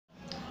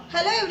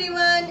Hello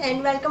everyone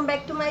and welcome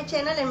back to my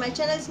channel and my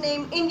channels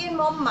name Indian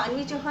mom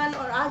मानवी चौहान।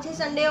 और आज है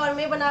Sunday और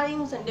मैं बना रही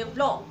हूँ संडे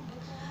व्लॉग।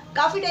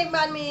 काफ़ी टाइम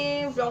बाद मैं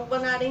ये व्लॉग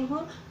बना रही हूँ।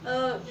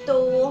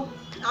 तो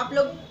आप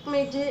लोग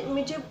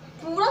मुझे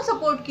पूरा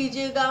सपोर्ट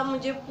कीजिएगा,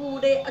 मुझे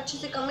पूरे अच्छे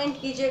से कमेंट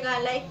कीजिएगा,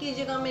 लाइक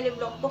कीजिएगा मेरे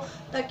व्लॉग को,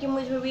 ताकि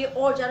मुझे भी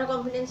और ज़्यादा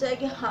कॉन्फिडेंस आए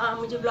कि हाँ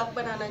मुझे व्लॉग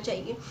बनाना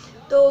चाहिए।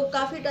 तो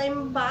काफ़ी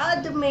टाइम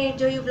बाद मैं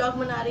जो ये व्लॉग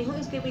बना रही हूँ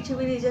इसके पीछे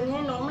भी रीज़न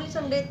है। नॉर्मली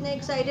संडे इतने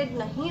एक्साइटेड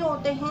नहीं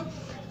होते हैं,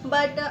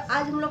 बट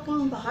आज हम लोग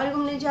कहीं बाहर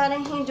घूमने जा रहे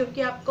हैं, जो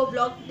कि आपको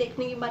ब्लॉग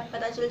देखने के बाद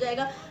पता चल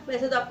जाएगा।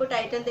 वैसे तो आपको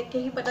टाइटल देख के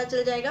ही पता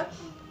चल जाएगा।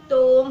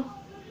 तो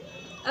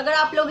अगर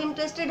आप लोग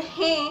इंटरेस्टेड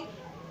हैं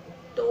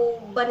तो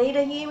बने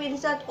रहिए मेरे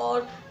साथ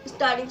और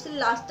स्टार्टिंग से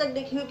लास्ट तक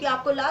देखिए, क्योंकि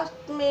आपको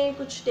लास्ट में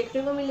कुछ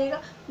देखने को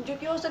मिलेगा जो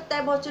कि हो सकता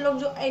है बहुत से लोग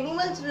जो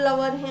एनिमल्स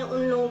लवर हैं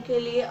उन लोगों के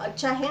लिए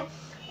अच्छा है।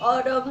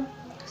 और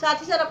साथ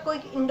ही साथ आपको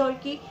एक इंडोर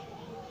की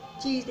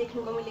चीज़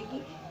देखने को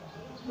मिलेगी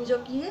जो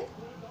कि है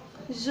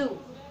जू,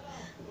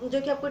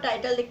 जो कि आपको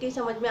टाइटल देख के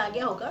समझ में आ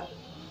गया होगा।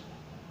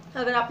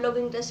 अगर आप लोग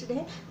इंटरेस्टेड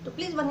हैं तो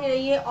प्लीज़ बने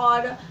रहिए।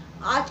 और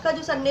आज का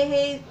जो संडे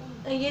है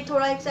ये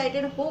थोड़ा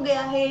एक्साइटेड हो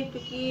गया है,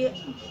 क्योंकि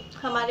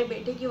हमारे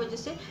बेटे की वजह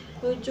से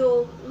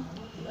जो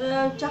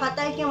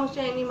चाहता है कि हम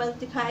उसे एनिमल्स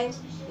दिखाएं,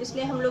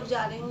 इसलिए हम लोग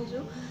जा रहे हैं जो।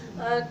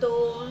 तो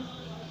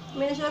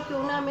मैंने सोचा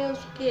क्यों ना मैं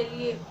उसके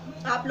लिए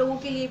आप लोगों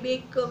के लिए भी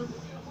एक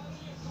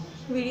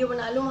वीडियो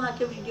बना लूँ, वहाँ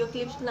के वीडियो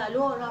क्लिप्स बना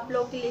लूँ और आप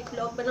लोगों के लिए एक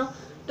ब्लॉग बनाऊँ।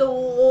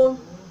 तो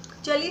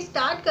चलिए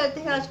स्टार्ट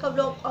करते हैं आज का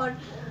ब्लॉग। और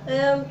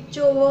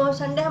जो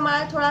संडे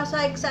हमारा थोड़ा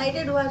सा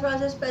एक्साइटेड हुआ है, थोड़ा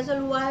सा स्पेशल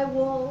हुआ है,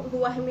 वो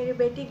हुआ है मेरे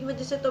बेटे की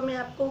वजह से। तो मैं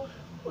आपको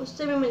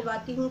उससे भी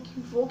मिलवाती हूँ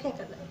कि वो क्या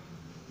कर रहा है।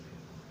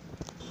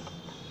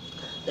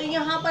 तो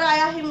यहाँ पर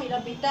आया है मेरा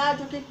बेटा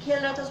जो कि खेल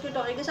रहा था उसके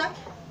टॉय के साथ।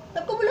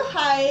 सबको बोलो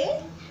हाय।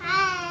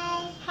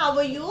 हाय, how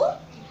are you?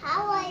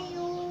 How are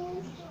you?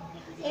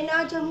 And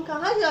आज हम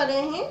कहाँ जा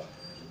रहे हैं?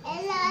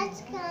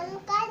 आज हम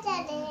कहाँ जा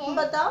रहे हैं?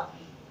 बताओ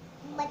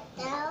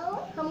बताओ।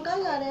 हम कहाँ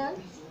जा रहे हैं?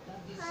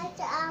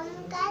 आज हम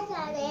कहाँ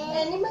जा रहे हैं?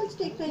 एनिमल्स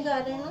देखने जा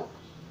रहे हैं ना।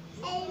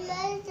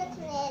 एनिमल्स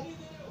देखने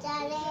जा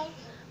रहे हैं।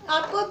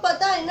 आपको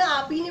पता है ना,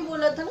 आप ही ने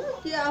बोला था ना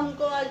कि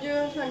हमको आज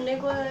संडे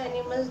को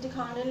एनिमल्स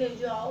दिखाने ले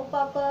जाओ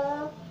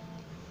पापा,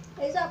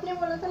 ऐसा आपने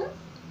बोला था ना।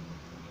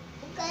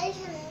 कल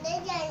संडे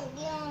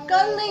जाएंगे हम।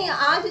 कल नहीं,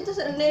 आज ही तो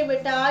संडे है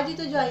बेटा, आज ही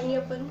तो जाएंगे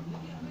अपन।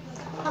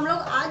 हम लोग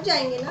आज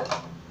जाएंगे ना।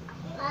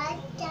 आज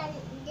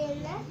जाएंगे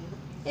ना।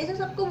 ऐसा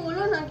सबको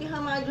बोलो ना कि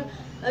हम आज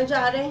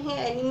जा रहे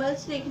हैं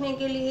एनिमल्स देखने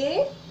के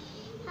लिए।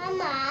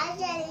 हम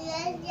आज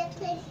एनिमल्स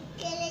देखने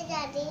के लिए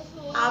जा रहे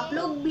हैं। आप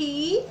लोग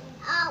भी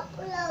आप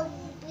लोग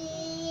भी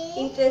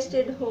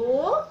इंटरेस्टेड हो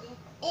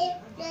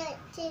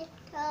इंटरेस्टेड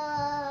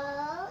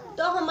हो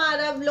तो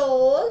हमारा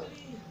ब्लॉग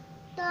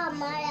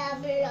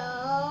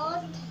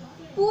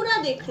पूरा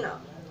देखना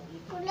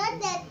पूरा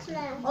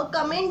देखना और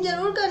कमेंट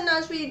जरूर करना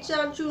स्वीट से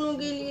आप चुनू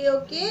के लिए।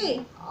 Okay,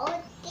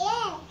 okay.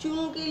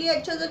 चुनू के लिए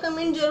अच्छा सा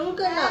कमेंट जरूर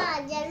करना। हाँ,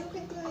 जरूर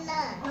करना।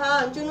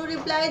 हाँ, चुनू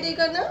रिप्लाई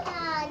देगा ना।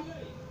 हाँ,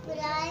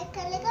 रिप्लाई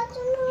करेगा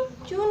चुनू।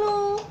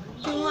 चुनू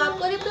चुनू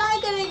आपको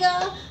रिप्लाई करेगा।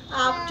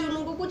 आप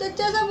चुनू को कुछ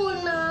अच्छा सा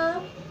बोलना।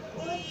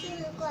 वो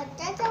चुनू को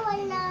अच्छा सा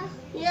बोलना।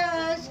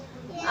 यस।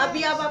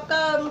 अभी आप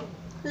आपका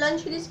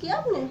लंच फिनिश किया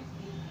आपने?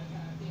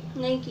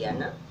 नहीं किया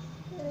ना।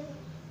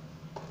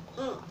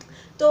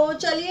 तो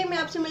चलिए मैं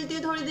आपसे मिलती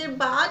हूँ थोड़ी देर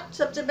बाद।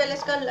 सबसे पहले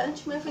इसका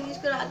लंच में फिनिश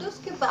करा दूँ,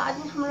 उसके बाद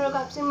में हम लोग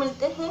आपसे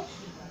मिलते हैं,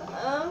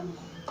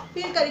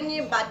 फिर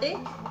करेंगे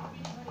बातें।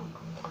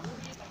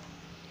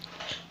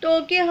 तो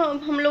ओके,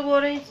 हम लोग हो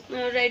रहे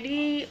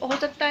रेडी। हो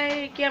सकता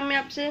है कि मैं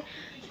आपसे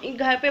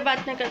घर पे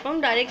बात ना कर पाऊँ,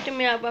 डायरेक्ट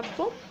मैं अब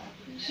आपको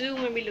जू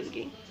में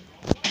मिलूँगी।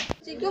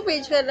 क्यों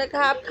पेज कर रखा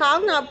है? आप खाओ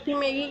ना, आपकी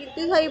मैगी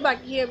कितनी सारी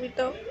बाकी है अभी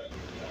तो।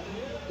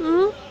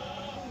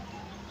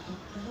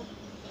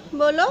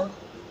 बोलो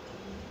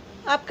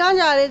आप कहाँ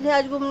जा रहे थे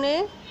आज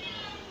घूमने?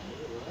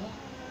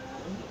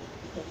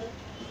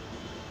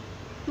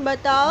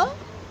 बताओ।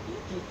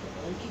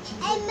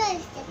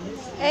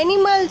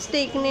 एनिमल्स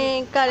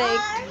देखने।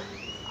 करेक्ट।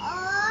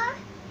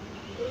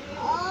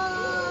 और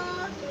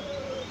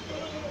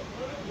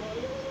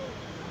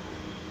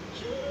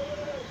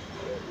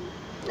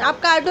आप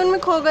कार्टून में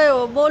खो गए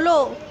हो,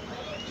 बोलो।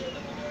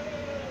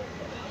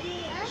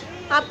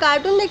 आप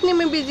कार्टून देखने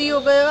में बिजी हो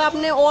गए हो,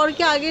 आपने और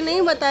क्या आगे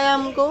नहीं बताया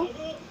हमको।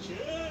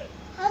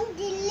 हम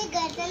दिल्ली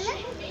गए थे ना।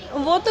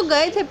 वो तो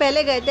गए थे,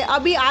 पहले गए थे।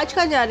 अभी आज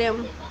कहाँ जा रहे हैं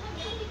हम?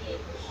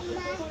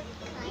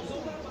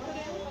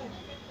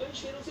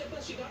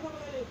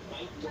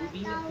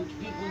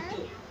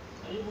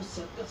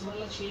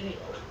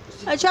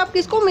 अच्छा, आप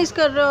किसको मिस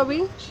कर रहे हो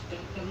अभी?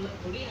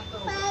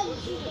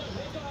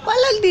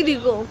 पलक दीदी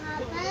को।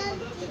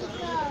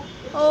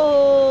 ओ,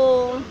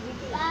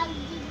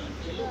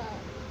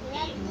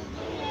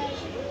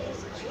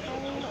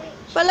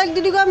 पलक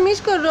दीदी को आप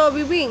मिस कर रहे हो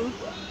अभी भी?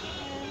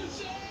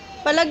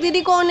 पलक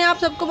दीदी कौन है आप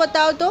सबको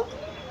बताओ तो।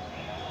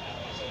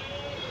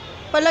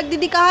 पलक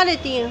दीदी कहाँ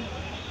रहती हैं?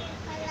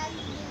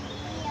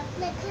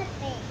 अपने घर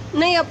पे।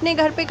 नहीं, अपने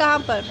घर पे कहाँ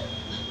पर?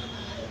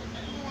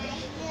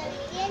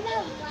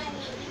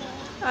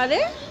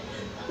 अरे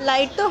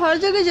लाइट तो हर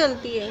जगह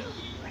जलती है।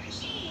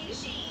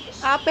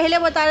 आप पहले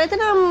बता रहे थे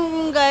ना,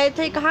 हम गए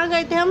थे, कहाँ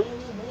गए थे हम?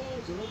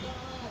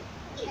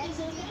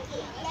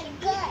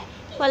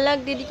 पलक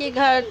दीदी के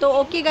घर। तो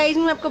ओके गाइस,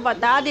 मैं आपको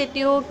बता देती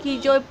हूँ कि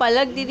जो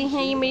पलक दीदी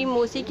हैं ये मेरी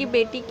मौसी की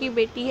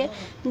बेटी है,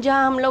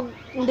 जहाँ हम लोग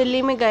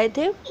दिल्ली में गए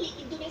थे।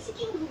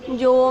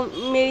 जो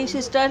मेरी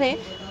सिस्टर है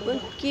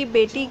उनकी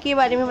बेटी के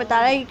बारे में बता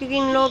रहा है, क्योंकि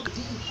इन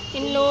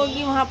लोगों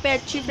की वहाँ पे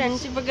अच्छी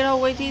फ्रेंडशिप वगैरह हो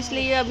गई थी,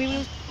 इसलिए ये अभी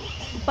भी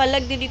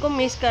पलक दीदी को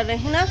मिस कर रहे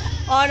हैं ना।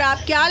 और आप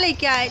क्या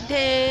लेके आए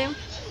थे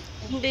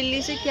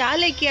दिल्ली से? क्या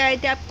लेके आए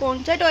थे आप?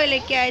 कौन सा टॉय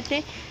लेके आए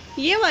थे?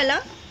 ये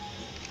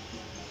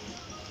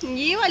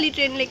वाली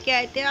ट्रेन लेके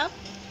आए थे आप?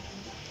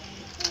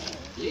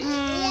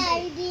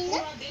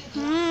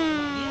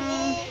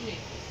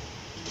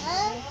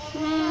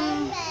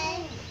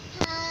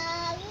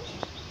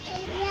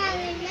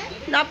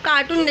 आप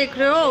कार्टून देख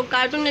रहे हो?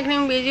 कार्टून देखने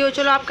में बिजी हो।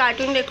 चलो आप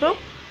कार्टून देख लो,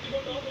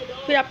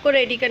 फिर आपको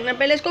रेडी करना।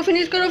 पहले इसको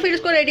फिनिश करो, फिर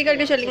इसको रेडी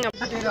करके चलेंगे।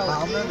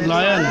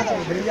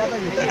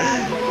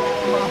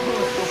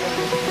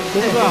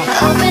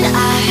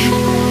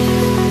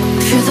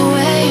 Feel the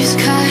waves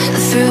cut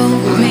through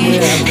me,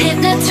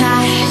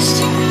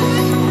 hypnotized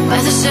by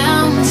the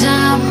sounds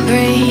I'm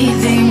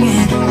breathing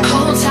in.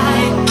 Hold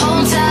tight,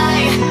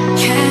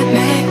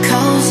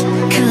 chemicals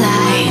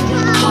collide.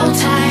 Hold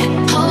tight,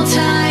 hold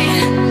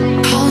tight,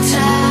 hold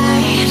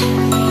tight.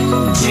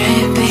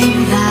 Dripping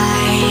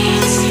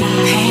lights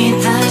paint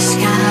the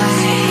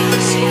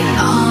skies,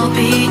 all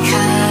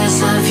because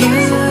of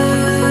you.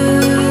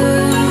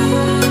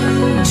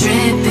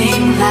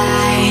 Dripping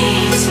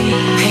lights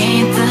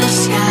paint the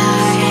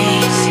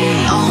skies,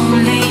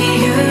 only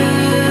you.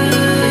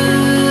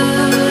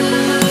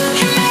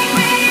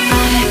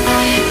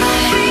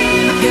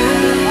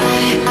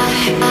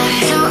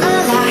 So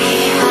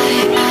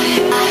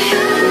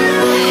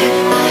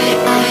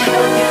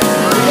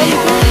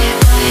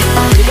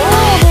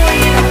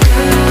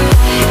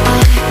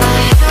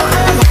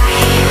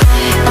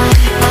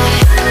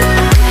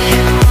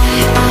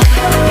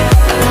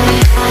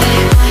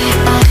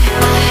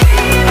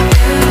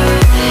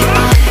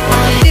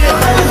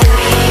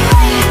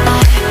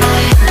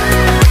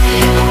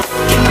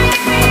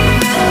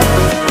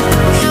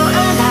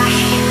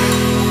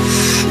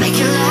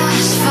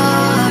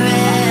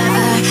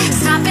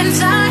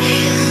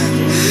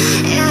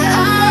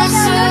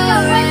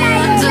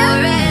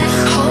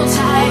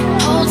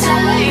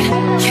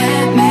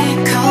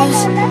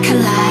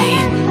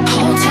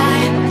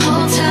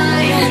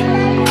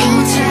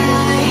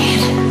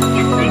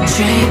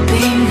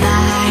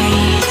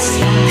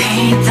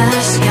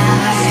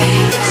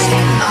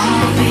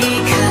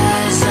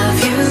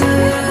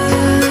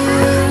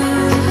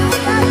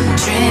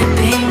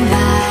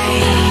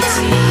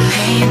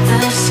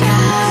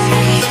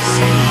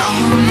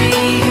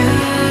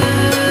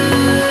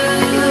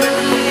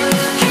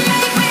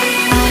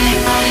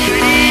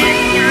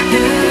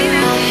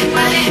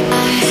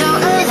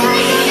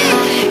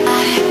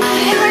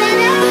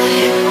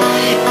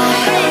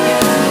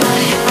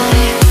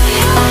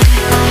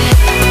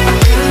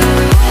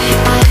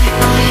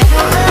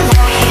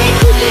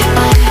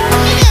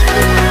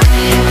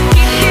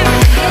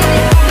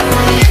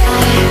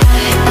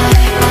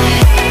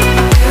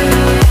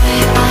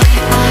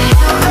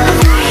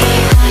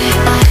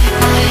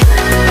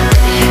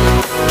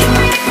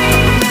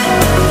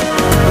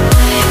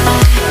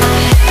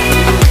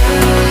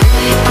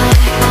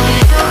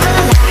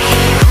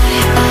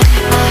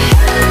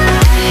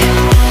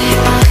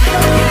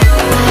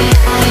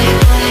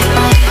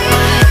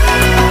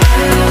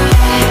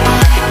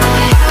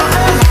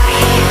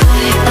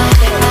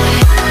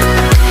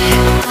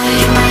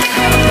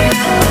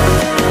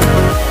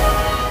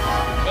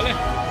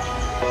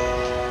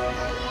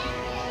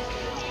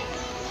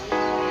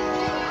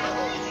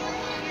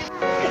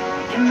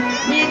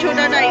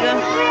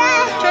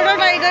छोटा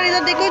tiger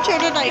इधर देखो,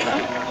 छोटा tiger.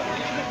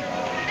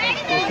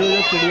 जो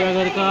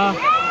चिड़ियाघर का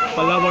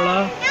पला बड़ा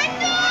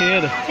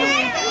शेर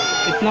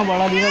इतना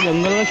बड़ा दिखा,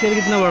 जंगल का शेर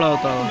कितना बड़ा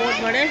होता है? बहुत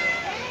बड़े।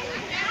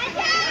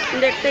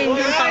 देखते ही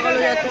इंसान पागल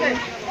हो जाते हैं।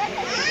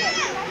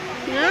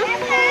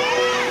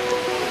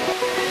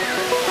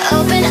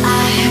 open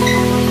eye,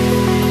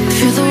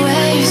 feel the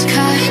waves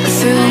cut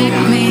through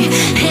me,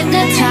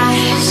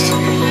 hypnotized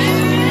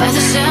by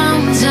the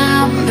sounds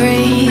I'm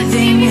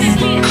breathing in.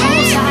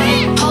 Hold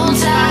tight,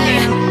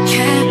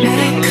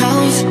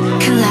 chemicals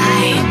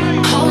collide.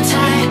 Hold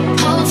tight,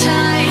 hold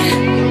tight,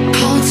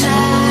 hold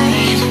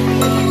tight.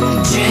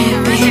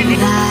 Dripping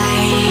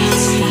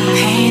lights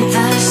paint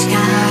the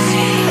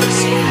skies,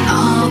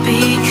 all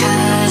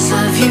because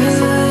of you.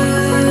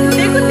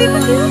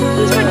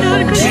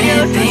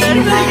 Dripping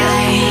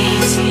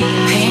lights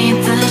paint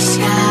the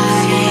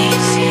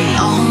skies,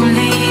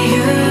 only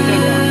you.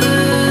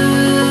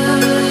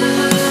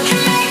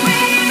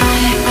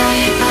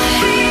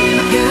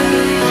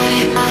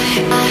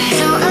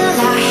 So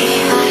alive.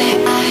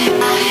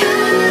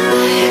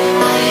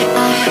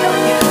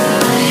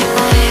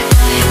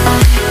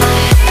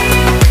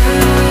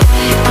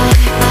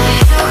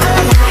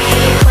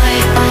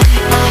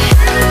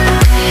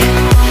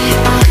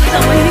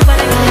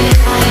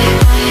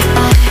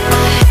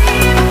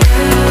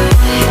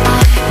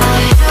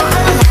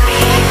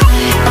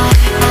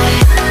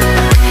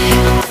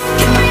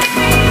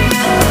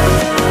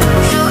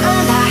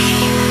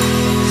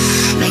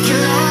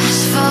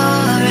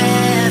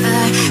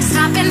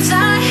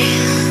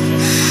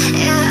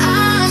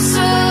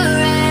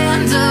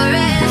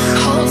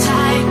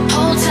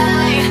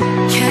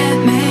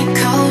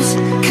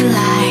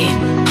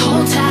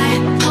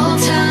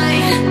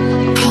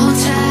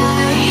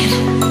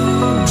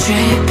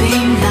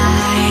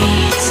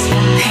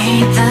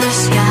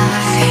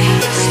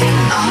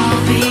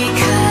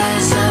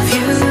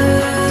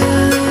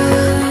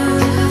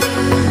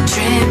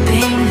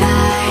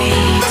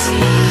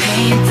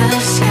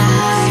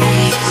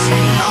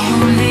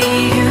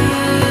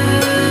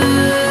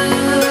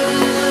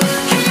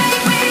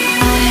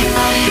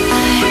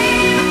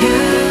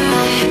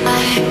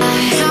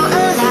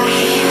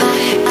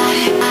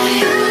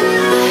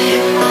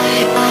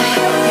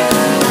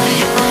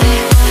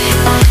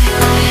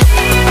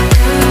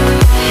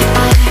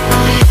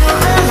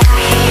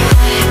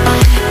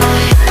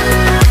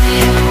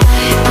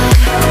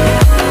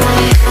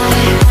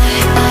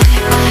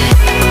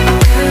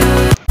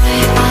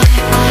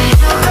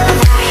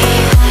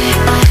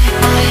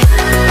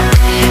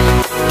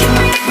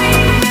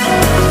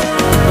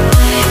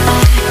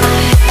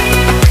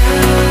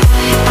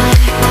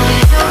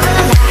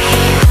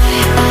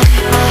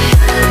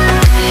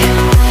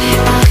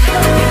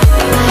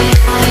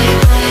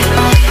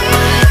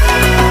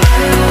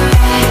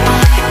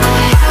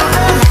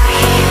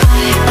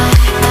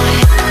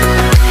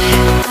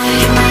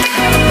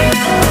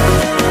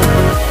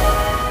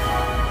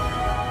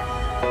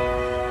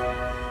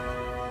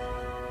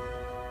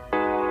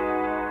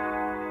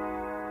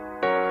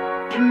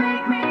 You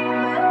make me